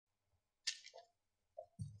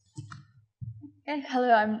Okay,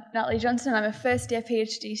 hello, I'm Natalie Johnson. I'm a first-year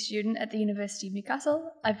PhD student at the University of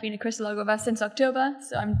Newcastle. I've been a crystallographer since October,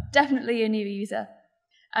 so I'm definitely a new user.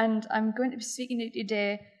 And I'm going to be speaking to you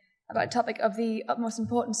today about a topic of the utmost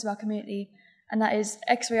importance to our community, and that is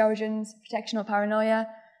X-ray origins, protection or paranoia,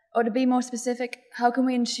 or to be more specific, how can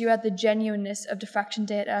we ensure the genuineness of diffraction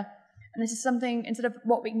data? And this is something, instead of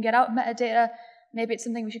what we can get out of metadata, maybe it's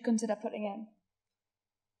something we should consider putting in.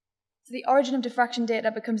 So the origin of diffraction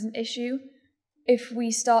data becomes an issue if we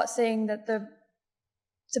start saying that the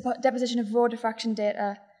deposition of raw diffraction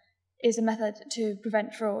data is a method to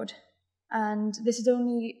prevent fraud. And this is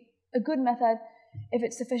only a good method if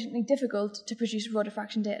it's sufficiently difficult to produce raw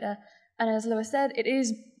diffraction data. And as Lewis said, it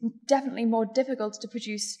is definitely more difficult to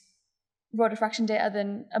produce raw diffraction data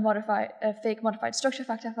than a fake modified structure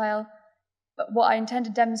factor file. But what I intend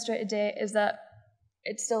to demonstrate today is that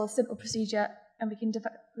it's still a simple procedure, and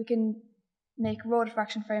we can make raw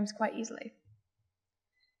diffraction frames quite easily.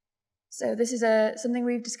 So this is something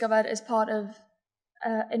we've discovered as part of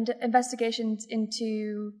investigations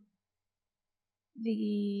into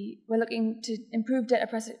we're looking to improve data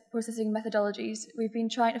processing methodologies. We've been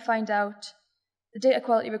trying to find out the data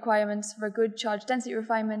quality requirements for a good charge density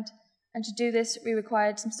refinement, and to do this we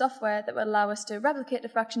required some software that would allow us to replicate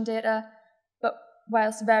diffraction data, but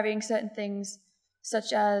whilst varying certain things,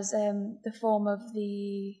 such as the form of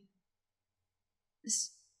the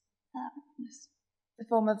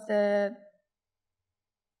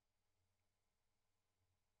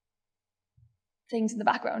things in the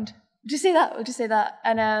background. We'll just say that.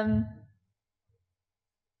 And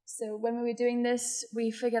so when we were doing this,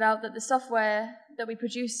 we figured out that the software that we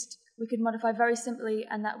produced, we could modify very simply,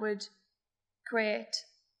 and that would create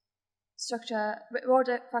raw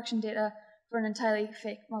diffraction data for an entirely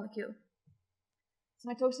fake molecule. So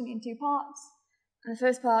my talk's going to be in two parts. And the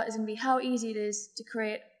first part is going to be how easy it is to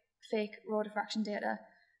create fake raw diffraction data.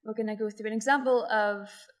 We're going to go through an example of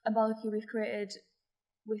a molecule we've created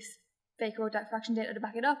with fake raw diffraction data to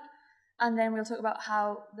back it up, and then we'll talk about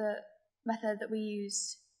how the method that we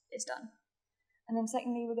use is done. And then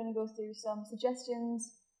secondly, we're going to go through some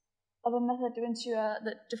suggestions of a method to ensure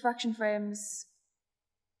that diffraction frames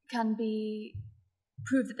can be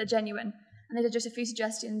proved that they're genuine. And these are just a few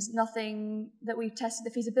suggestions, nothing that we've tested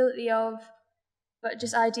the feasibility of, but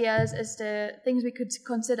just ideas as to things we could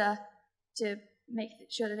consider to make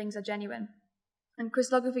sure that things are genuine. And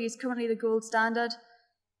crystallography is currently the gold standard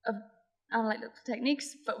of analytical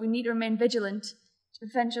techniques, but we need to remain vigilant to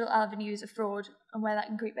potential avenues of fraud and where that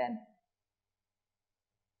can creep in.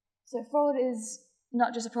 So fraud is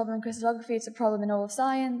not just a problem in crystallography, it's a problem in all of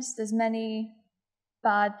science. There's many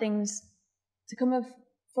bad things to come of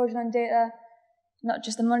fraudulent data, not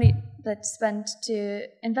just the money that's spent to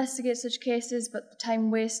investigate such cases, but the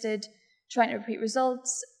time wasted trying to repeat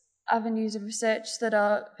results, avenues of research that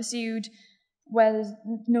are pursued where there's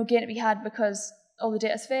no gain to be had because all the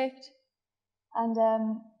data is faked, and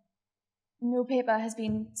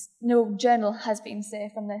no journal has been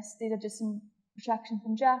safe from this. These are just some retractions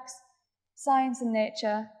from JACS, Science and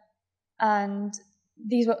Nature, and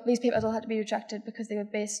these papers all had to be retracted because they were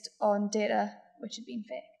based on data which had been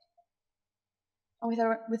faked.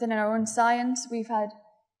 And within our own science, we've had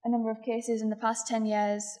a number of cases in the past 10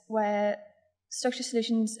 years where structure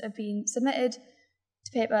solutions have been submitted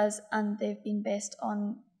to papers and they've been based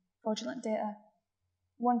on fraudulent data.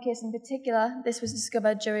 One case in particular, this was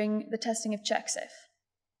discovered during the testing of checkCIF.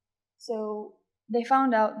 So they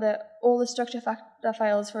found out that all the structure factor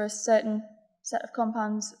files for a certain set of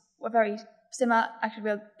compounds were very similar.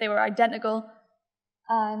 Actually, they were identical.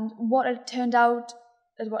 And what it turned out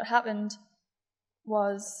as what happened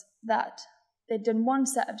was that they'd done one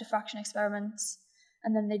set of diffraction experiments,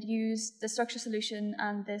 and then they'd used the structure solution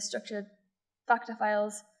and the structure factor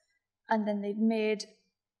files, and then they'd made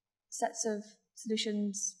sets of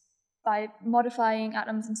solutions by modifying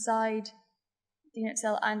atoms inside the unit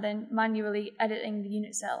cell and then manually editing the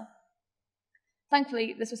unit cell.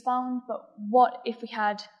 Thankfully, this was found, but what if we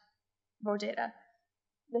had raw data?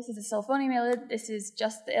 This is a sulfonium ylid. This is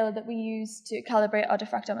just the ylid that we use to calibrate our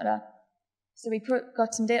diffractometer. So we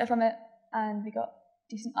got some data from it, and we got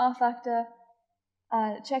decent R factor,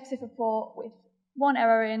 and a checkCIF report with one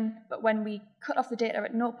error in, but when we cut off the data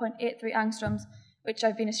at 0.83 angstroms, which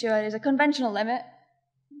I've been assured is a conventional limit,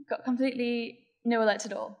 got completely no alerts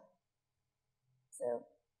at all. So,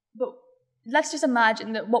 but let's just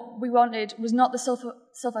imagine that what we wanted was not the sulfur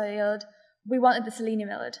ylid, we wanted the selenium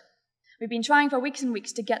ylid. We've been trying for weeks and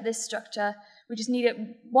weeks to get this structure. We just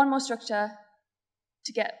needed one more structure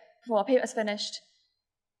to get before our paper's finished.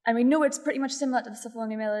 And we know it's pretty much similar to the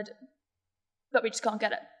sulfonium ylid, but we just can't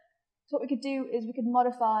get it. So what we could do is we could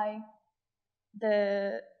modify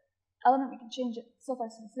the element, we can change it sulfur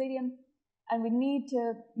to selenium, and we need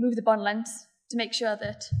to move the bond lengths to make sure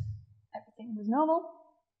that everything was normal,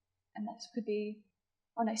 and that could be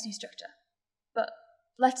our nice new structure. But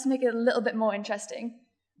let's make it a little bit more interesting.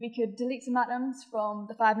 We could delete some atoms from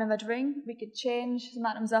the 5-membered ring. We could change some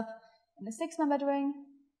atoms up in the 6-membered ring.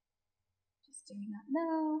 Just doing that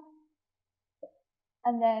now.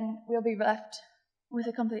 And then we'll be left with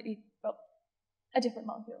a completely, well, a different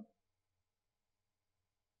molecule.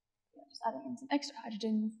 Just adding in some extra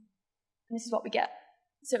hydrogens, and this is what we get.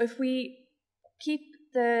 So if we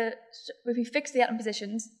fix the atom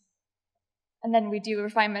positions, and then we do a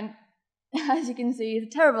refinement, as you can see, it's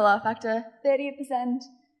a terrible R factor, 38%,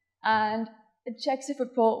 and a checkCIF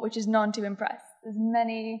report which is none too impressed. There's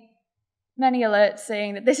many alerts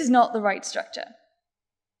saying that this is not the right structure.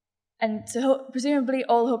 And so presumably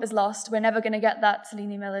all hope is lost. We're never going to get that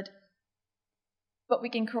selenium milled. But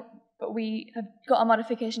we have got a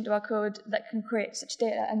modification to our code that can create such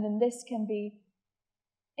data, and then this can be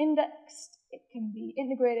indexed, it can be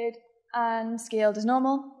integrated, and scaled as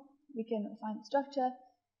normal. We can refine the structure,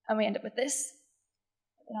 and we end up with this,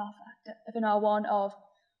 an R factor of an R1 of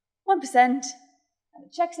 1%, and a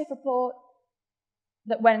checkCIF report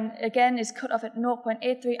that, when again is cut off at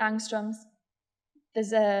 0.83 angstroms,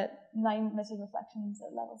 there's 9 missing reflections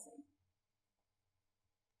at level C.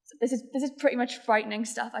 So this is pretty much frightening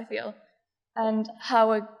stuff, I feel. And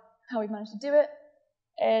how we managed to do it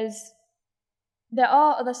is there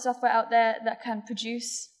are other software out there that can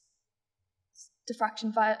produce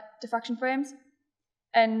diffraction frames.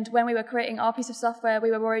 And when we were creating our piece of software,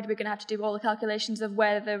 we were worried we were going to have to do all the calculations of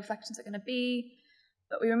where the reflections are going to be.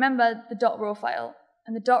 But we remembered the .row file.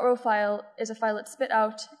 And the .row file is a file that's spit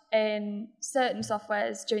out in certain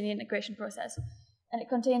softwares during the integration process. And it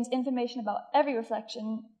contains information about every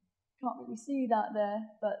reflection. Can't really see that there,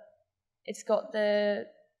 but it's got the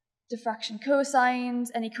diffraction cosines,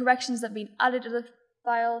 any corrections that have been added to the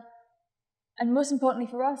file. And most importantly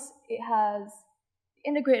for us, it has the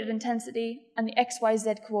integrated intensity and the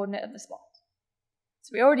XYZ coordinate of the spot.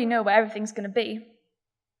 So we already know where everything's going to be.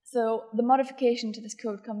 So the modification to this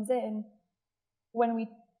code comes in when we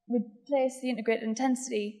replace the integrated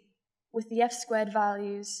intensity with the F²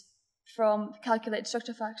 values from the calculated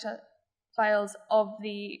structure factor files of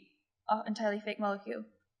the entirely fake molecule.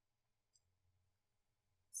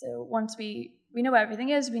 So once we know where everything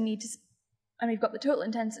is, and we've got the total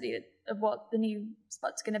intensity of what the new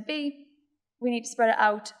spot's going to be, we need to spread it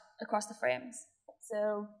out across the frames.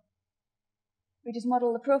 So we just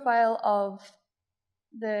model the profile of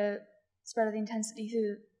the spread of the intensity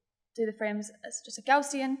through the frames as just a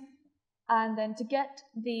Gaussian, and then to get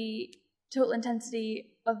the total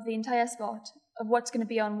intensity of the entire spot of what's going to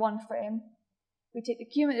be on one frame, we take the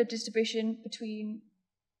cumulative distribution between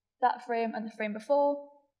that frame and the frame before,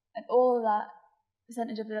 and all of that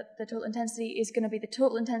percentage of the total intensity is going to be the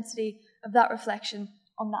total intensity of that reflection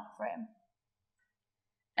on that frame.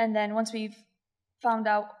 And then once we've found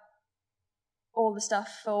out all the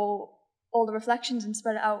stuff for all the reflections and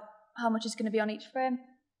spread it out how much is going to be on each frame,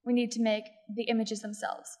 we need to make the images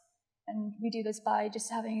themselves. And we do this by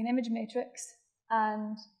just having an image matrix,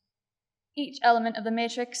 and each element of the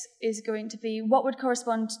matrix is going to be what would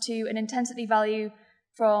correspond to an intensity value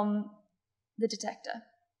from the detector.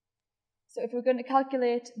 So if we're going to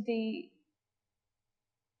calculate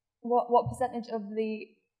what percentage of the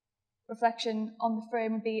reflection on the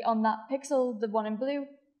frame would be on that pixel, the one in blue,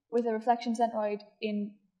 with a reflection centroid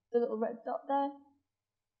in the little red dot there,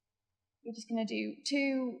 we're just going to do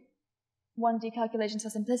 2 1D calculations for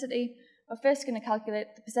simplicity. We're first going to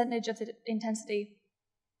calculate the percentage of the intensity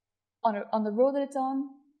on the row that it's on,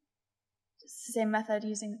 just the same method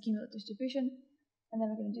using the cumulative distribution, and then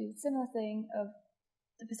we're going to do a similar thing of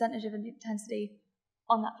the percentage of the intensity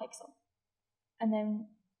on that pixel. And then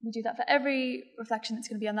we do that for every reflection that's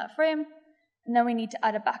going to be on that frame, and then we need to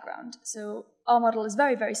add a background. So our model is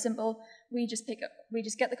very, very simple. We just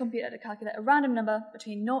get the computer to calculate a random number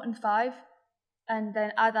between 0 and 5, and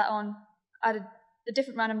then add a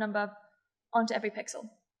different random number onto every pixel.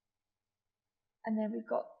 And then we've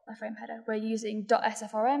got a frame header. We're using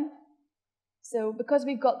 .sfrm. So because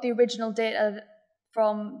we've got the original data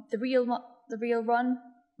from the real run,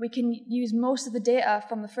 we can use most of the data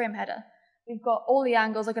from the frame header. We've got all the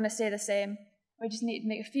angles are going to stay the same. We just need to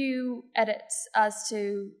make a few edits as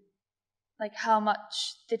to like how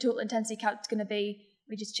much the total intensity count is going to be.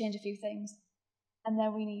 We just change a few things. And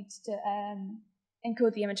then we need to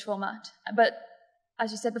encode the image format. But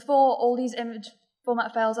as you said before, all these image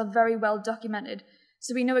format files are very well documented.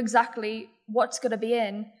 So we know exactly what's going to be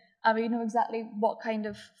in, and we know exactly what kind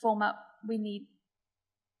of format we need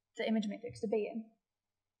the image matrix to be in.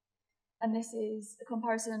 And this is a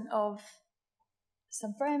comparison of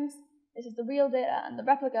some frames. This is the real data and the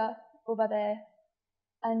replica over there.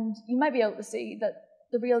 And you might be able to see that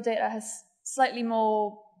the real data has slightly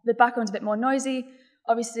more, the background's a bit more noisy.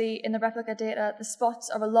 Obviously, in the replica data, the spots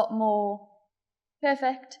are a lot more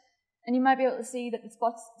perfect. And you might be able to see that the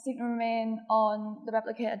spots seem to remain on the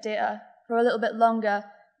replicated data for a little bit longer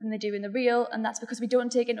than they do in the real, and that's because we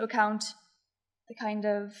don't take into account the kind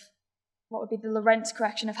of, what would be the Lorentz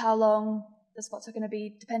correction of how long the spots are going to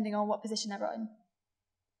be depending on what position they're in.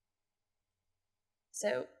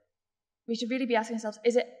 So we should really be asking ourselves,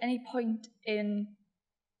 is there any point in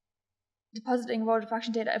depositing raw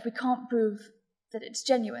diffraction data if we can't prove that it's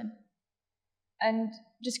genuine? And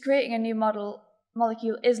just creating a new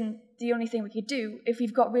molecule isn't the only thing we could do. If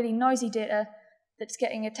we've got really noisy data that's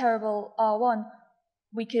getting a terrible R1,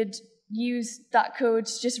 we could use that code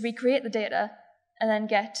to just recreate the data and then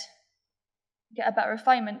get a better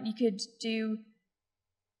refinement. You could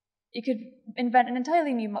invent an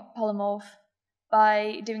entirely new polymorph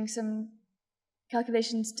by doing some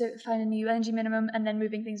calculations to find a new energy minimum and then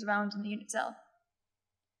moving things around in the unit cell.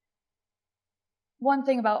 One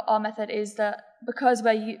thing about our method is that because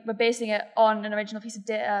we're basing it on an original piece of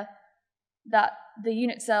data, that the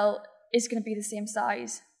unit cell is going to be the same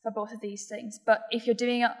size for both of these things. But if you're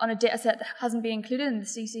doing it on a data set that hasn't been included in the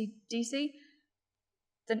CCDC,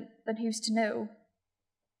 then who's to know?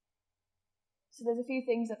 So there's a few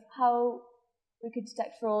things of how we could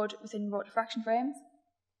detect fraud within raw diffraction frames.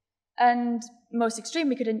 And most extreme,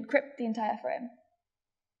 we could encrypt the entire frame.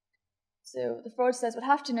 So the fraudsters would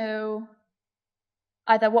have to know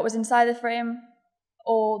either what was inside the frame,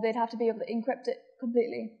 or they'd have to be able to encrypt it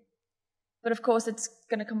completely. But of course, it's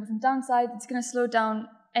going to come with some downsides. It's going to slow down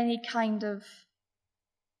any kind of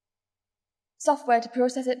software to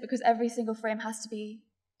process it because every single frame has to be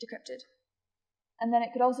decrypted. And then it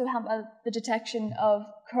could also hamper the detection of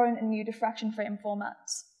current and new diffraction frame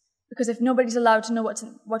formats. Because if nobody's allowed to know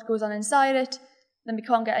what goes on inside it, then we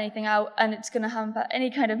can't get anything out, and it's going to hamper any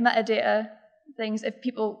kind of metadata things if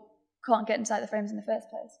people can't get inside the frames in the first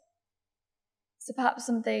place. So perhaps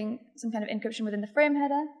some kind of encryption within the frame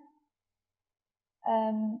header.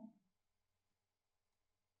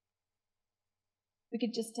 We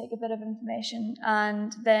could just take a bit of information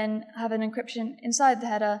and then have an encryption inside the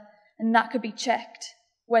header, and that could be checked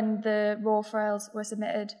when the raw files were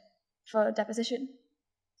submitted for deposition.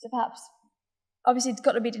 So perhaps, obviously it's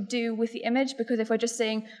got to be to do with the image, because if we're just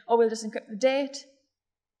saying, oh, we'll just encrypt the date,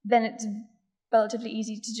 then it's relatively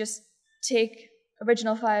easy to just take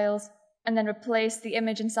original files and then replace the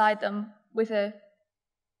image inside them with a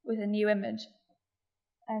new image.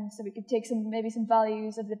 And so we could take maybe some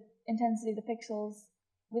values of the intensity of the pixels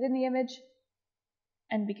within the image,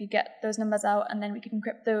 and we could get those numbers out, and then we could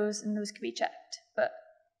encrypt those, and those could be checked. But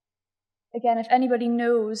again, if anybody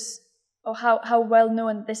knows, or how well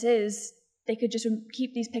known this is, they could just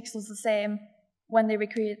keep these pixels the same when they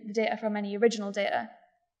recreate the data from any original data.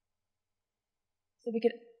 So we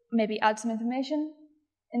could maybe add some information.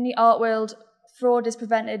 In the art world, fraud is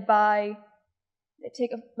prevented by,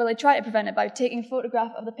 they try to prevent it by taking a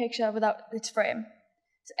photograph of the picture without its frame.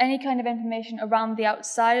 So any kind of information around the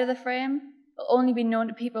outside of the frame will only be known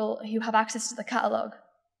to people who have access to the catalogue.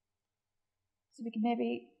 So we could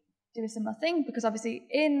maybe do a similar thing, because obviously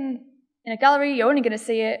in a gallery, you're only going to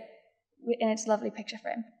see it in its lovely picture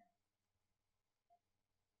frame.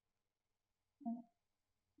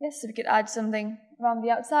 Yes, so we could add something around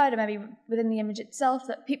the outside, or maybe within the image itself,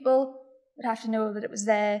 that people would have to know that it was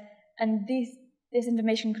there, and this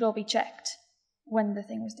information could all be checked when the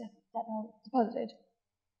thing was deposited.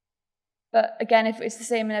 But again, if it's the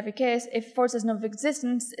same in every case, if fraud says none of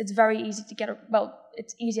existence, it's very easy to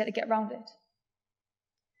it's easier to get around it.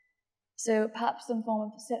 So perhaps some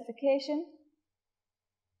form of certification.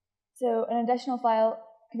 So an additional file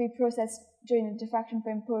could be processed during the diffraction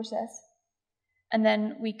frame process, and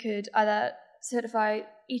then we could either certify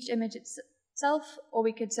each image itself, or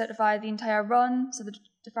we could certify the entire run, so the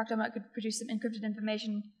diffractometer could produce some encrypted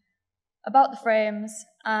information about the frames,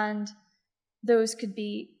 and those could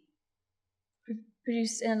be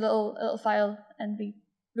produced in a little file, and we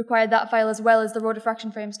required that file as well as the raw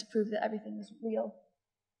diffraction frames to prove that everything was real.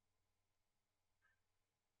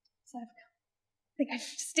 So I think I've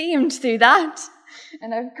steamed through that,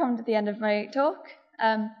 and I've come to the end of my talk.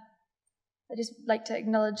 I'd just like to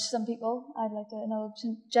acknowledge some people. I'd like to acknowledge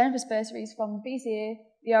generous bursaries from the BCA,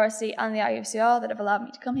 the RSC, and the IUCr that have allowed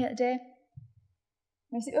me to come here today.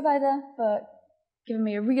 My supervisor for giving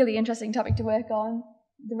me a really interesting topic to work on,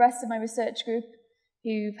 the rest of my research group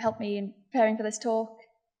who've helped me in preparing for this talk,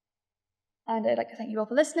 And I'd like to thank you all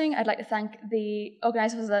for listening. I'd like to thank the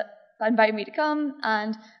organisers that invited me to come,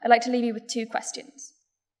 and I'd like to leave you with 2 questions.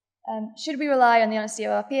 Should we rely on the honesty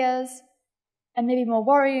of our peers? And maybe more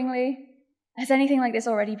worryingly, has anything like this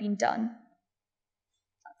already been done?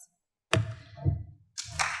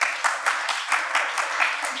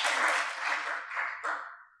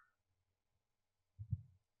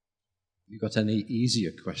 You got any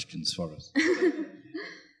easier questions for us?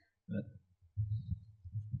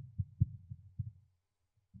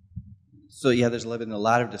 So yeah, there's been a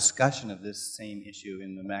lot of discussion of this same issue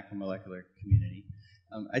in the macromolecular community.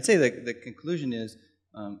 I'd say that the conclusion is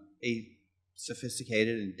a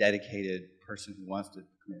sophisticated and dedicated person who wants to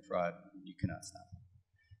commit fraud, you cannot stop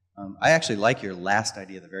them. I actually like your last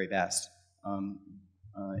idea the very best,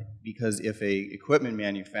 because if a equipment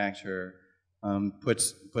manufacturer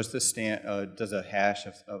puts the stamp, does a hash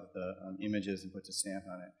of the images and puts a stamp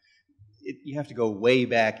on it, you have to go way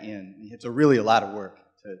back in. It's really a lot of work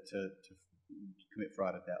to commit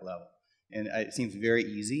fraud at that level. And it seems very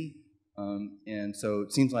easy, and so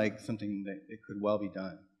it seems like something that it could well be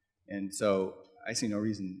done. And so I see no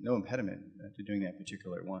reason, no impediment to doing that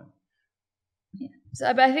particular one. Yeah.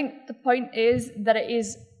 So, but I think the point is that it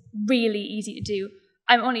is really easy to do.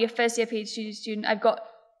 I'm only a first-year PhD student. I've got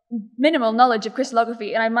minimal knowledge of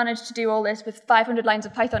crystallography, and I managed to do all this with 500 lines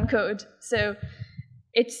of Python code. So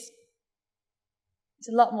it's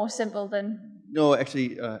a lot more simple than... No,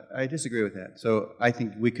 actually, I disagree with that. So I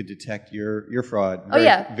think we could detect your fraud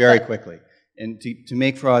very quickly. And to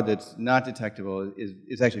make fraud that's not detectable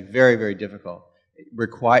is actually very, very difficult.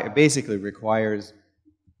 It basically requires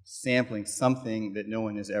sampling something that no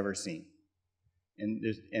one has ever seen. And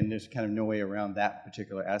there's kind of no way around that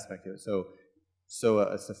particular aspect of it. So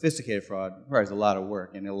a sophisticated fraud requires a lot of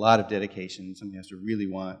work and a lot of dedication. Somebody has to really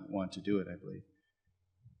want to do it, I believe.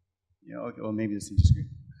 You know, well, maybe this is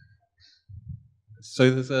disagreement.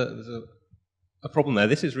 So there's a problem there.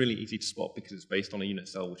 This is really easy to spot because it's based on a unit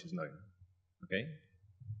cell which is known. Okay?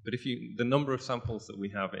 But if the number of samples that we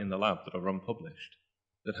have in the lab that are unpublished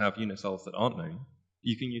that have unit cells that aren't known,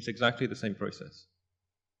 you can use exactly the same process.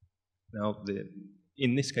 Now,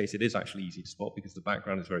 in this case, it is actually easy to spot because the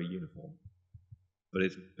background is very uniform. But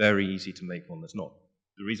it's very easy to make one that's not.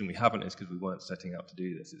 The reason we haven't is because we weren't setting out to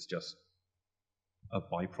do this. It's just a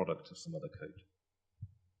byproduct of some other code.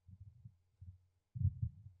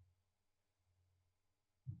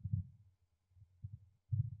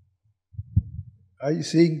 I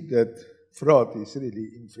think that fraud is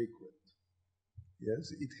really infrequent.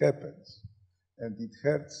 Yes, it happens, and it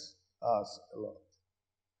hurts us a lot.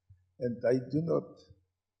 And I do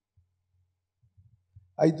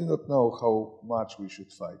not know how much we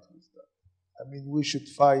should fight with that. I mean, we should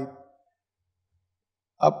fight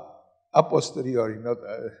a posteriori, not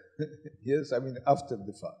yes. I mean, after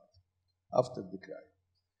the fact, after the crime.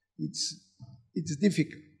 It's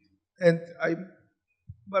difficult,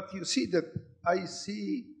 but you see that I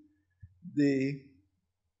see the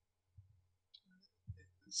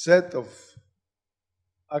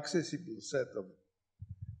accessible set of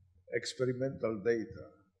experimental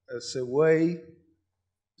data as a way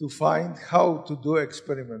to find how to do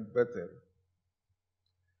experiment better.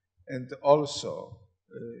 And also,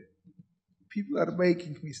 people are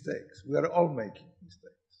making mistakes. We are all making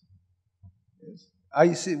mistakes.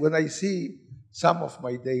 Yes? When I see some of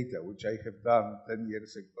my data, which I have done 10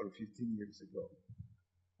 years ago or 15 years ago,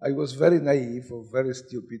 I was very naive or very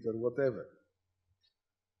stupid or whatever.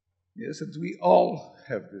 Yes, and we all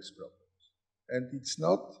have these problems. And it's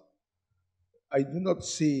not, I do not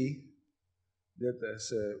see that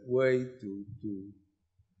as a way to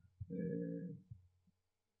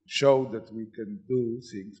show that we can do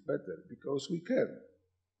things better, because we can.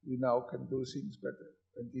 We now can do things better.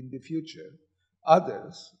 And in the future,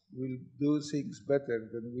 others will do things better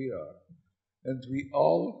than we are. And we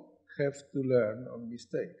all have to learn on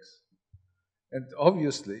mistakes. And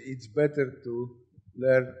obviously, it's better to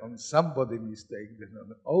learn on somebody's mistake than on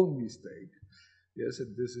our own mistake. Yes,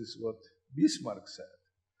 and this is what Bismarck said,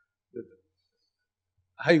 that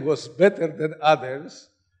I was better than others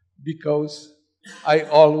because I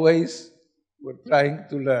always were trying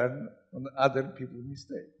to learn on other people's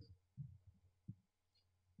mistakes.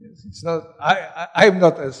 Yes, it's not, I'm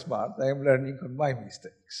not as smart, I am learning on my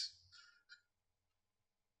mistakes.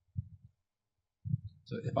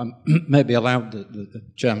 So if I'm maybe allowed the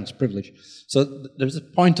chairman's privilege. So there's a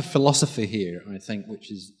point of philosophy here, I think,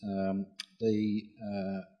 which is the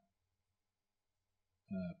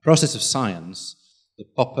process of science, the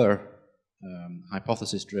Popper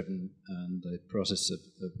hypothesis-driven and the process of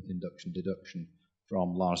induction-deduction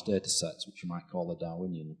from large data sets, which you might call the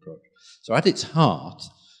Darwinian approach. So at its heart,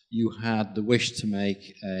 you had the wish to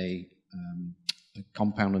make a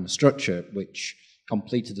compound and a structure which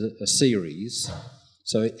completed a series.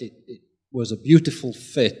 So it was a beautiful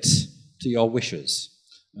fit to your wishes.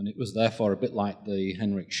 And it was therefore a bit like the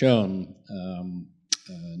Henrik Schoen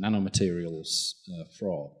nanomaterials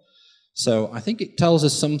fraud. So I think it tells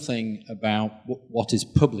us something about what is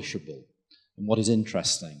publishable and what is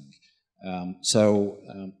interesting.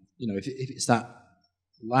 You know, if it's that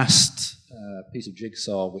last piece of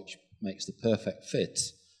jigsaw which makes the perfect fit,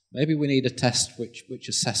 maybe we need a test which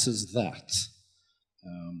assesses that.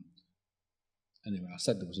 Anyway, I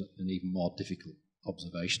said there was an even more difficult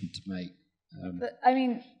observation to make. But I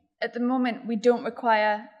mean, at the moment, we don't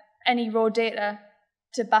require any raw data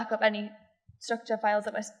to back up any structure files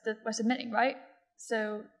that we're submitting, right?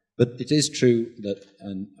 So. But it is true that,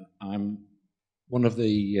 and I'm one of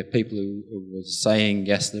the people who was saying,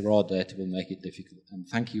 yes, the raw data will make it difficult. And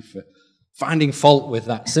thank you for finding fault with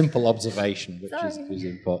that simple observation, which is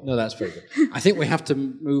important. No, that's very good. I think we have to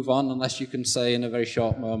move on, unless you can say in a very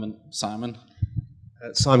short moment, Simon.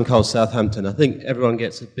 Simon Cole, Southampton. I think everyone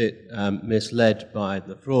gets a bit misled by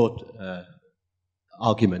the fraud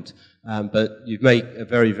argument, but you've made a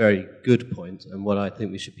very, very good point, and what I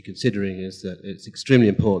think we should be considering is that it's extremely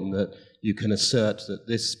important that you can assert that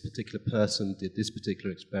this particular person did this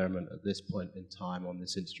particular experiment at this point in time on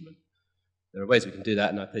this instrument. There are ways we can do that,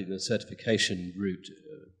 and I think the certification route,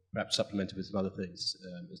 perhaps supplemented with some other things,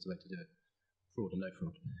 is the way to do it. Fraud or no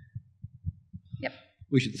fraud. Yep.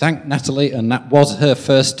 We should thank Natalie, and that was her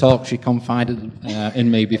first talk. She confided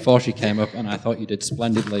in me before she came up, and I thought you did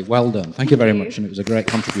splendidly. Well done. Thank you very much, and it was a great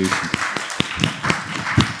contribution.